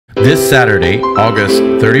This Saturday, August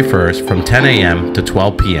 31st from 10 a.m. to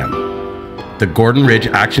 12 p.m. The Gordon Ridge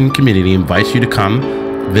Action Community invites you to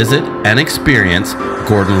come visit and experience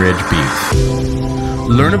Gordon Ridge bees.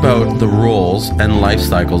 Learn about the roles and life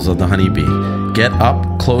cycles of the honeybee. Get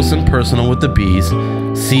up close and personal with the bees,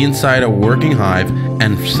 see inside a working hive,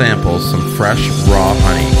 and sample some fresh, raw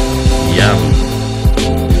honey.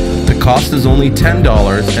 Yum! The cost is only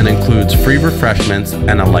 $10 and includes free refreshments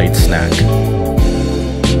and a light snack.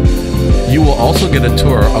 You will also get a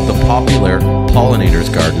tour of the popular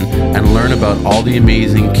Pollinators Garden and learn about all the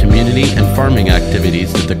amazing community and farming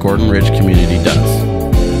activities that the Gordon Ridge community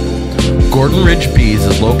does. Gordon Ridge Bees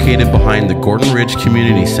is located behind the Gordon Ridge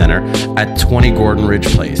Community Center at 20 Gordon Ridge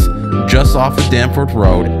Place, just off of Danforth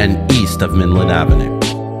Road and east of Midland Avenue.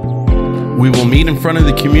 We will meet in front of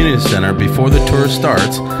the community center before the tour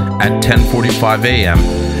starts at 10:45 a.m.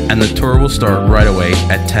 and the tour will start right away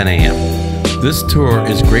at 10 a.m. This tour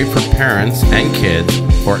is great for parents and kids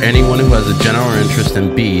or anyone who has a general interest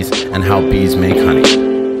in bees and how bees make honey.